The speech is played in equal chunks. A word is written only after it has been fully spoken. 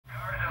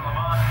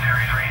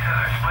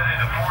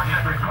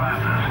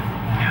classes.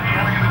 It's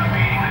organized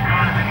meeting the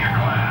cars in your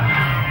class.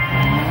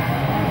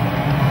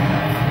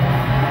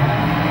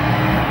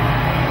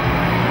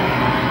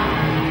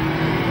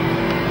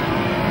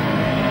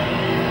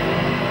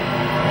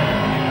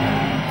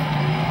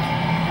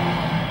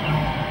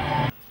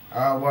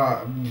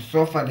 Well,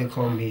 so far they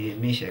call me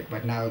Mishek,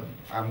 but now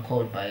I'm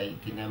called by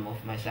the name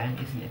of my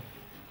scientist name,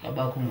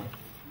 Abakuma.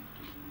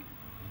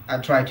 I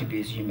try to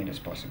be as human as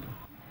possible.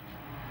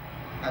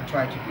 I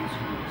try to be as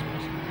human as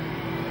possible.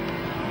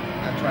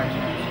 I try to be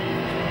as human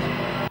as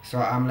possible. So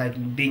I'm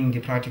like being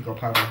the practical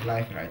part of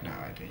life right now,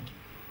 I think.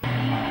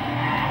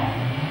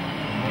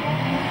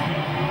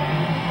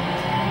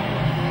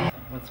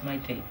 What's my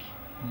take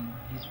on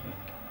his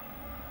work?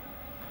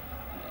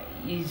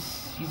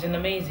 He's an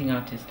amazing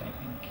artist, I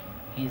think.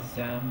 He's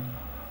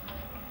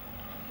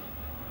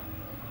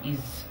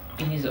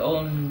in his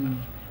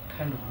own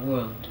kind of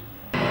world.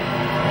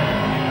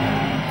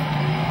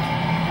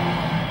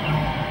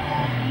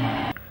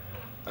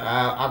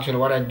 Actually,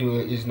 what I do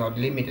is not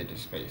limited to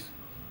space.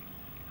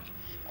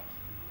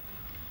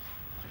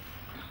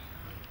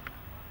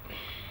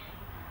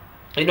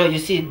 You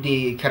see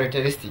the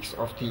characteristics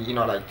of the,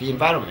 like the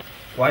environment.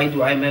 Why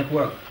do I make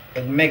work?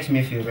 It makes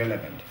me feel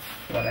relevant.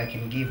 What I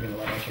can give and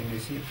what I can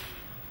receive.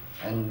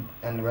 And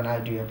when I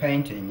do a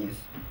painting, is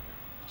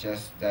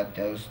just that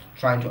those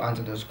trying to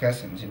answer those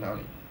questions,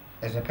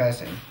 as a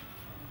person,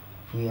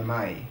 who am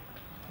I,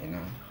 in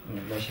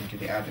relation to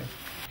the other.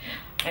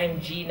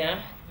 I'm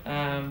Gina.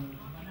 I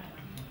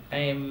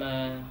am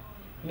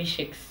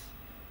Mishek's.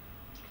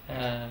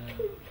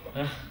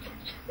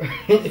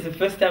 It's the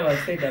first time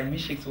I've said I'm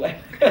Mishek's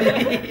wife.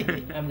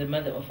 I'm the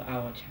mother of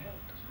our child.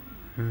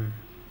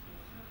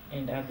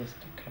 And others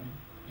to come.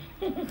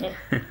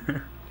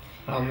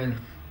 How many?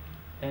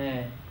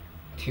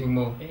 2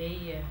 more.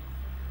 Yeah.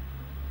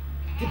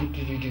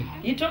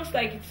 He talks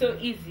like it's so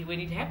easy. When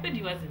it happened,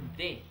 he wasn't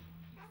there.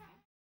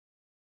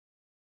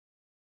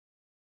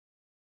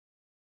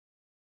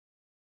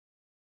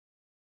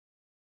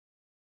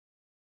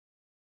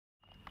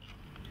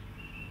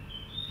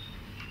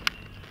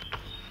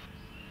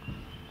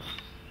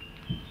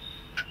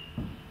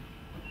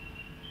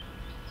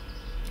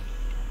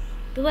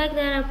 The work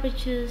that I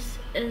produce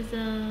is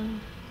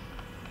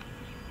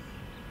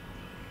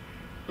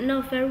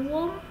not very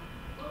warm.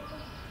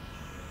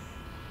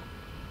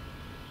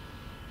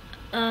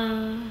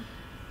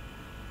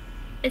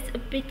 It's a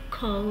bit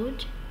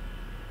cold,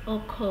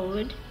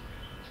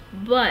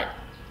 but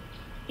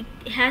it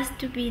has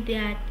to be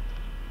that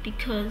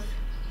because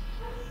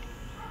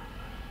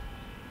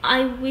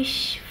I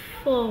wish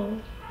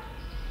for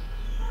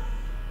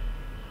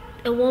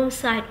a warm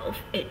side of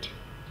it.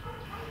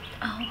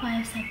 I hope I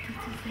have something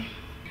to say.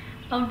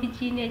 I'm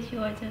Virginia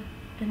Georgia,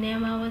 the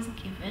name I was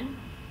given.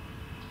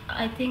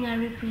 I think I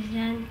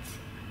represent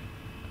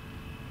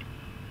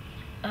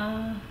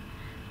a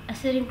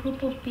certain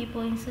group of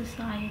people in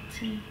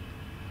society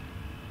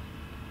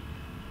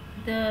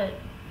that,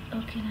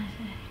 how can I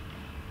say,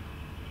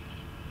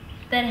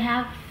 that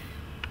have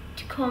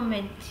to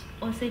comment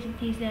on certain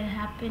things that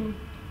happen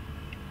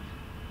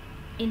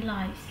in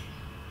lives.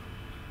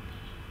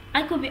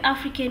 I could be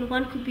African,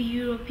 one could be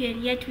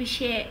European, yet we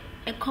share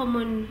a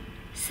common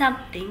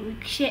something, we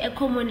share a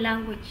common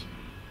language.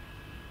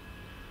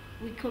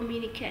 We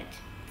communicate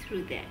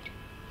through that.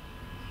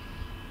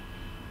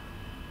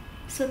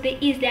 So there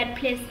is that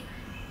place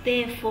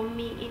there for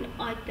me in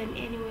art than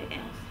anywhere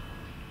else.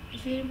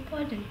 It's very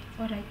important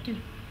what I do.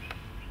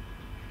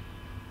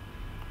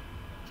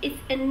 It's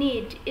a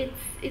need,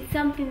 it's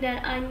something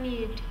that I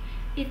need.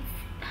 It's,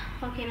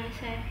 how can I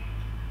say?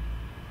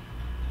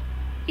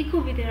 It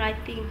could be the right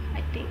thing,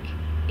 I think.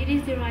 It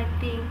is the right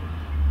thing.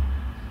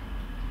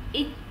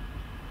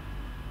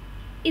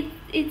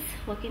 It's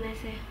what can I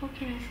say?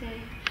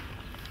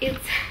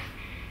 It's,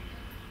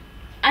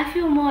 I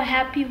feel more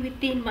happy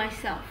within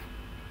myself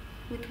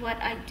with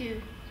what I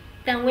do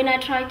than when I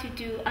try to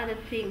do other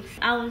things.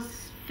 I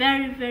was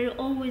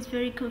always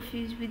very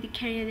confused with the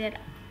career that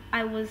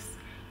I was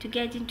to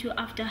get into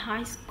after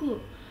high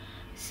school.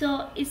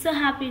 So it so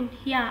happened,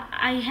 yeah,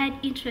 I had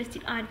interest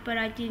in art, but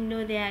I didn't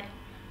know that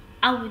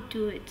I would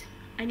do it.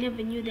 I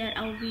never knew that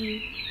I would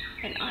be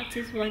an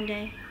artist one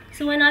day.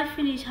 So when I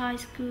finished high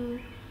school,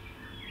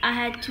 I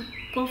had to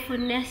go for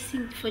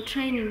nursing, for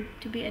training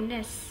to be a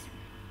nurse.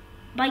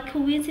 By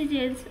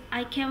coincidence,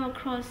 I came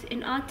across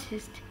an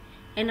artist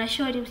and I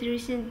showed him the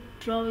recent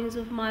drawings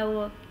of my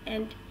work,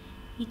 and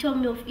he told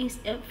me of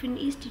an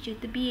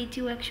institute, the BAT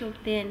workshop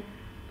then,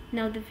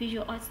 now the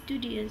Visual Art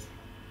Studios.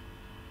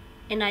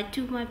 And I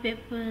took my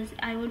papers,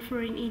 I went for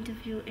an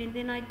interview, and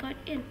then I got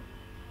in.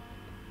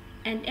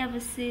 And ever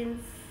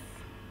since,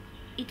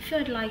 it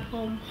felt like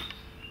home.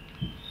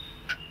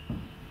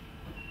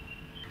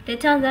 There are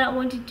times that I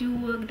want to do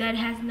work that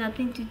has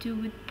nothing to do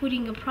with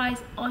putting a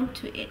price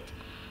onto it,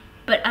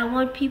 but I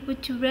want people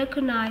to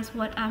recognize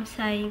what I'm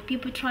saying.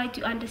 People try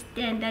to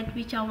understand that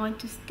which I want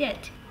to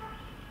state.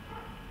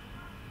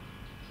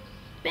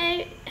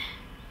 But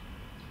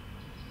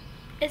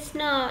it's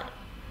not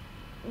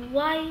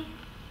why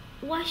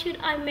why should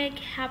I make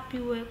happy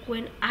work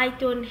when I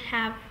don't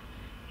have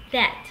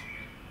that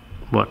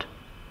What?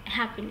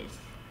 happiness?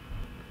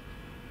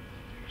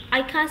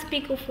 I can't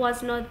speak of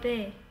what's not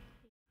there.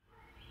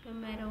 No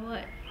matter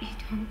what, you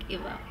don't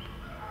give up.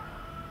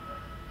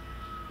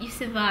 You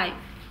survive.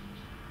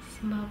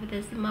 Zimbabwe,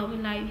 the Zimbabwe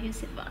life, you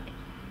survive.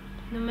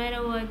 No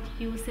matter what,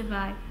 you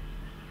survive.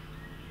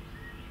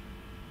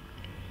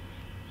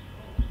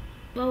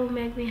 What will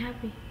make me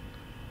happy?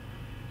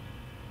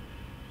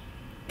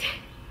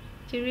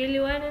 Do you really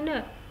want to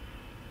know?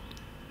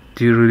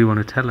 Do you really want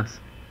to tell us?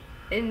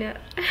 No.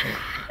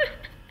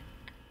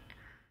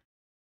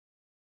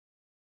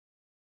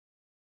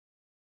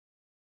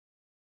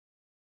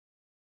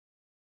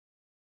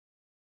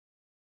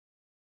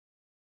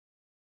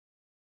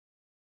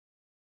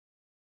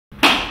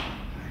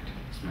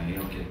 Is my hair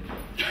okay?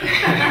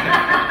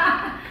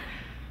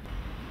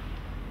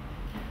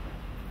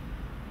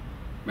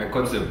 My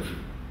concept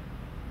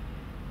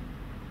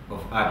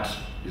of art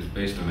is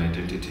based on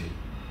identity,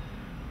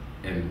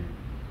 and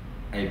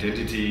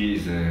identity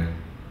is a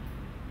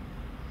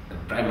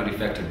primary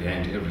factor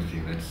behind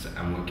everything that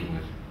I'm working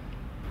with.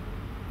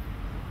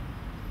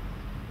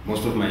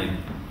 Most of my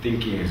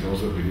thinking has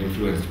also been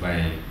influenced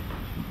by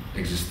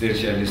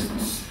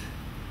existentialist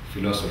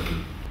philosophy,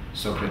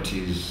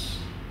 Socrates,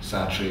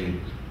 Sartre.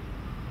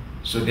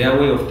 So their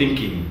way of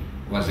thinking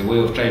was a way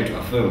of trying to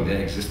affirm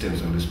their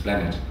existence on this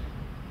planet.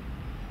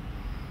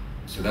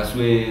 So that's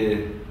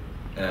where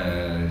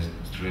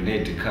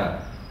René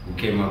Descartes, who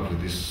came up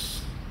with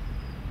this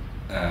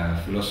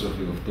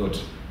philosophy of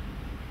thought,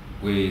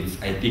 where it's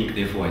I think,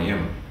 therefore I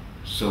am.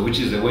 So which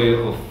is a way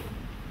of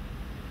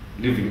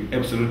living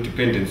absolute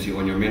dependency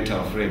on your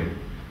mental frame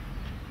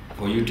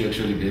for you to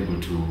actually be able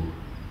to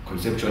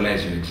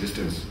conceptualize your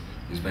existence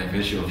is by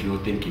virtue of your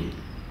thinking.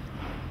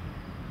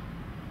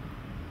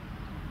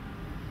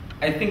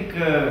 I think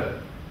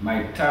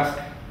my task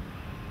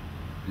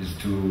is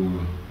to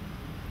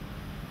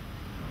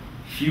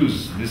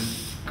fuse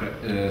this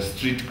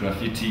street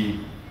graffiti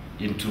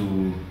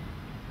into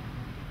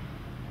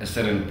a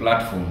certain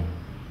platform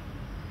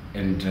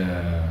and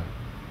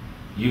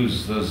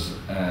use those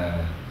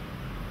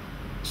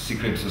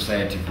secret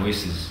society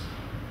voices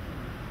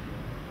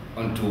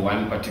onto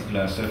one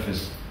particular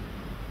surface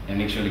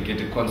and actually get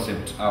a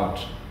concept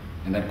out.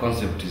 And that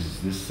concept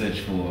is this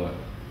search for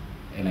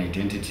an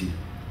identity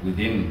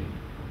within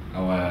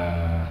our,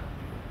 I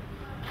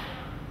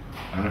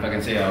don't know if I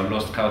can say our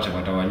lost culture,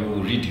 but our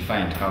new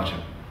redefined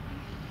culture.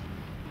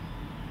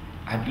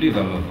 I believe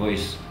I'm a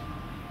voice,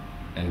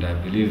 and I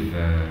believe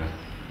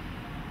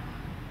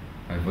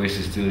my voice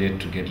is still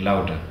yet to get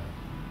louder,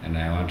 and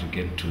I want to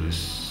get to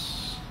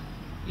this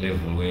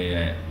level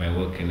where my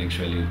work can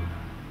actually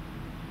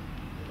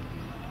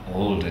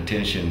hold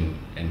attention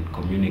and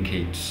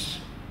communicate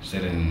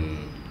certain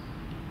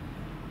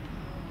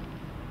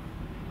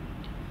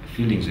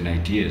feelings and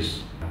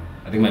ideas.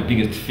 I think my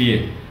biggest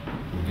fear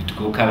would be to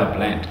go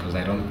colorblind, because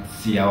I don't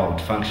see how I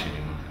would function.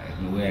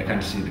 Where I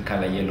can't see the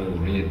color yellow,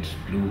 red,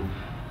 blue.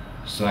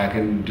 So I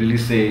can really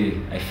say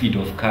I feed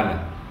off color.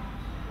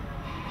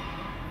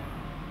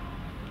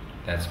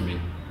 That's me.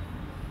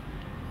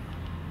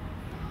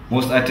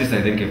 Most artists,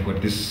 I think, have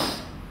got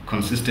this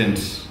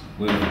consistent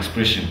way of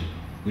expression,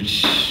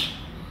 which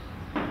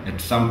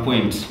at some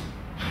point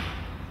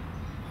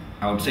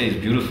I would say is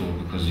beautiful,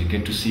 because you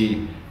get to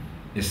see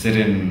a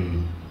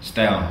certain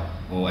style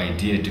or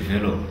idea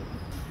develop.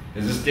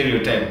 There's a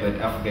stereotype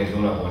that Africa is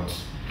all about,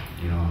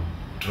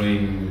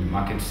 drawing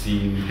market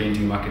scene,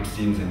 painting market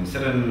scenes, and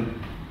certain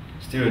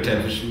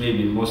stereotypes which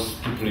maybe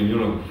most people in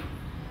Europe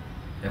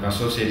have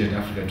associated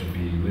Africa to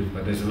be with,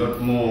 but there's a lot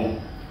more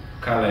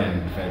color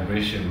and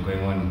vibration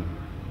going on,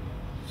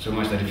 so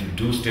much that if you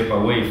do step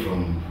away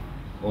from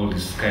all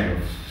this kind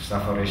of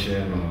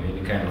sufferation or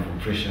any kind of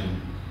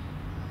oppression,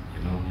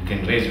 you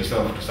can raise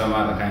yourself to some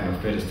other kind of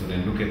pedestal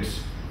and look at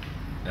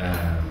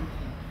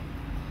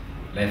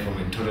life from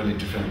a totally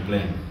different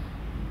plane.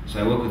 So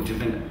I work with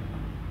different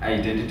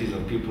identities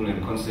of people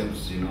and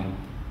concepts,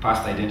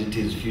 past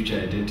identities, future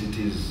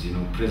identities,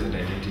 present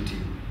identity,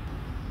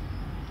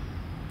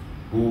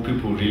 who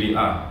people really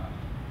are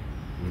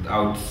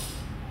without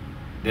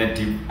their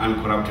deep,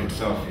 uncorrupted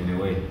self, in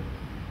a way,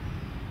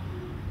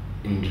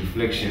 in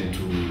reflection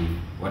to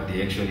what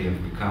they actually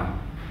have become.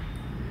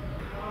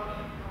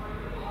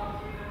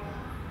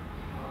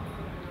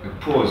 A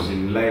pause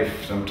in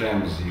life,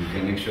 sometimes you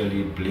can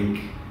actually blink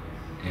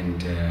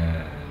and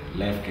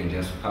life can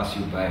just pass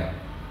you by.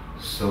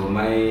 So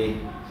my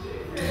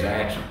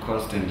desire to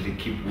constantly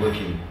keep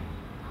working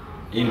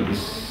in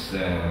this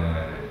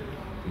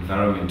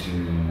environment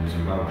in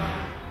Zimbabwe,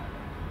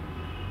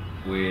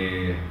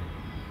 where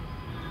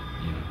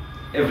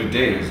every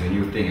day there's a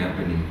new thing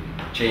happening,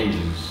 change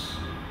is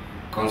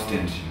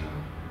constant,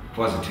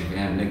 positive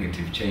and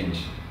negative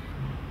change.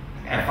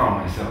 I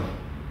found myself,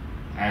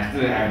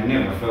 I've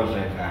never felt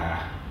like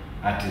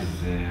art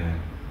is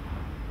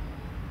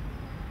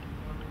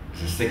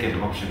a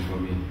second option for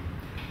me.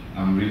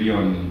 I'm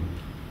really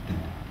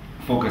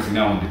focusing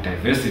now on the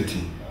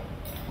diversity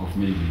of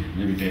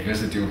maybe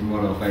diversity of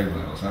moral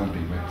fiber or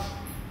something, but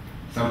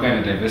some kind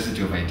of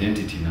diversity of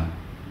identity now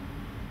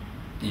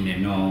in a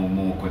now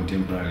more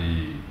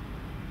contemporary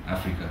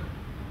Africa.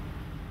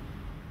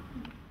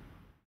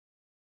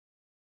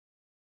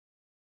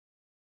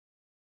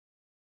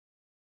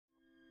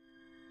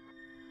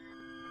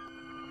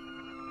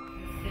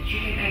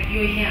 That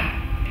you're here,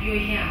 you're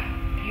here,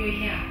 you're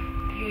here,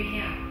 you're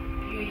here,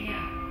 you're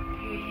here,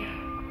 you're here,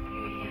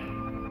 you're here.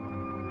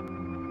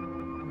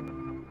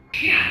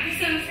 Yeah, that's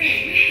what I'm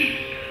saying.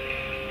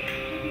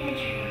 What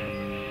do you want?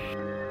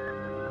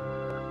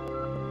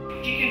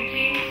 You can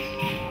think,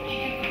 you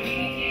can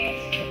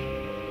communicate,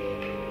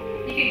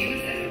 you can do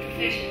this as a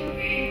profession,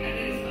 okay?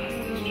 Others are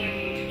still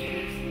struggling to do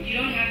this. You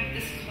don't have,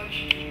 this is what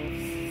you do,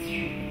 this is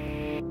you.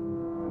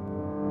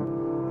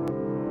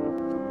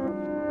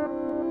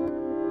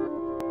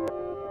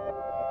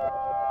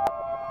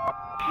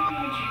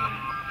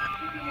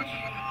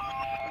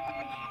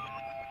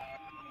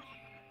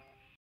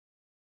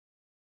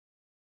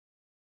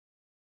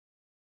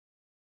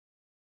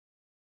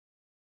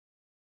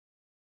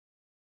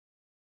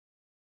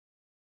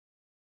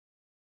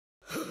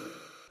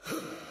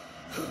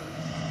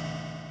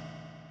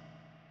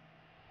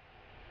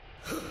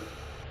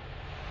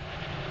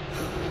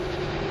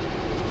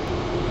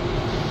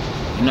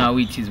 You know how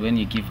it is when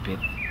you give birth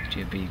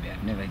to a baby.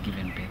 I've never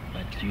given birth,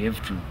 but you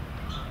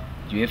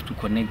have to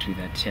connect with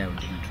that child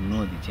and to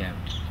know the child.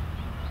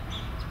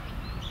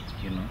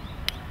 You know,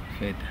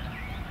 further.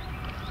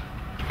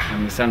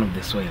 I'm a son of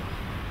the soil.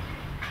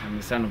 I'm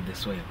a son of the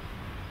soil.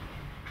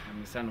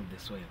 I'm a son of the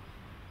soil.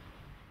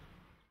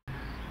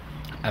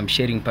 I'm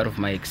sharing part of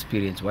my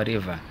experience,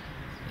 whatever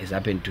has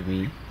happened to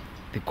me,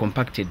 the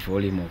compacted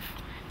volume of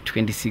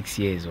 26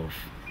 years of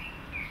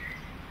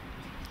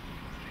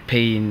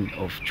pain,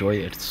 of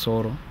joy and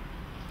sorrow,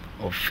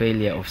 of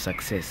failure, of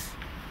success.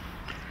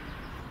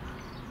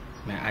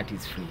 My art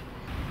is free.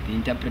 The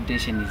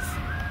interpretation is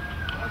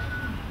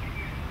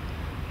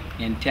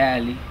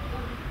entirely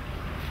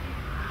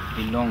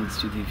belongs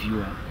to the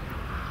viewer,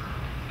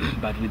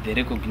 but with the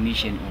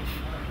recognition of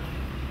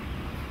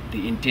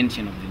the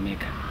intention of the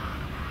maker.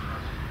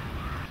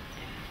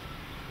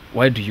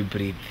 Why do you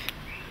breathe?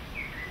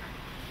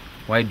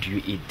 Why do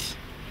you eat?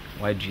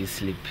 Why do you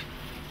sleep?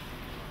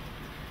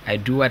 I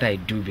do what I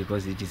do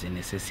because it is a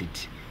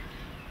necessity.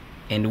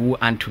 And who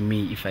unto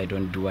me if I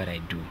don't do what I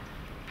do?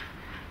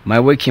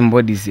 My working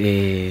body is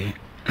a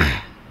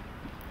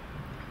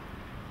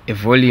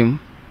volume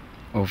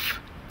of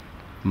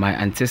my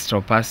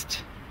ancestral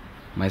past,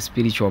 my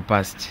spiritual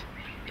past,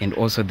 and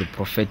also the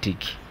prophetic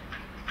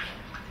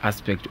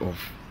aspect of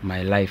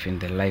my life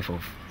and the life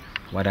of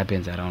what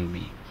happens around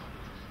me.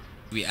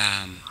 We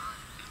are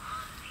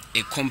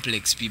a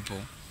complex people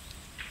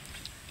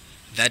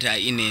that are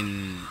in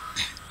an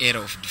era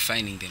of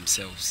defining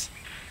themselves.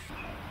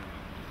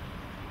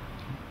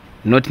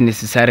 Not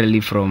necessarily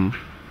from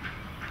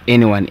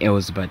anyone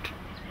else, but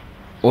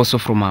also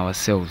from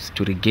ourselves,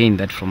 to regain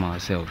that from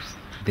ourselves.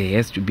 There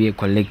has to be a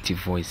collective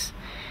voice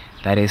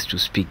that has to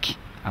speak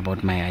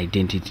about my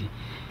identity.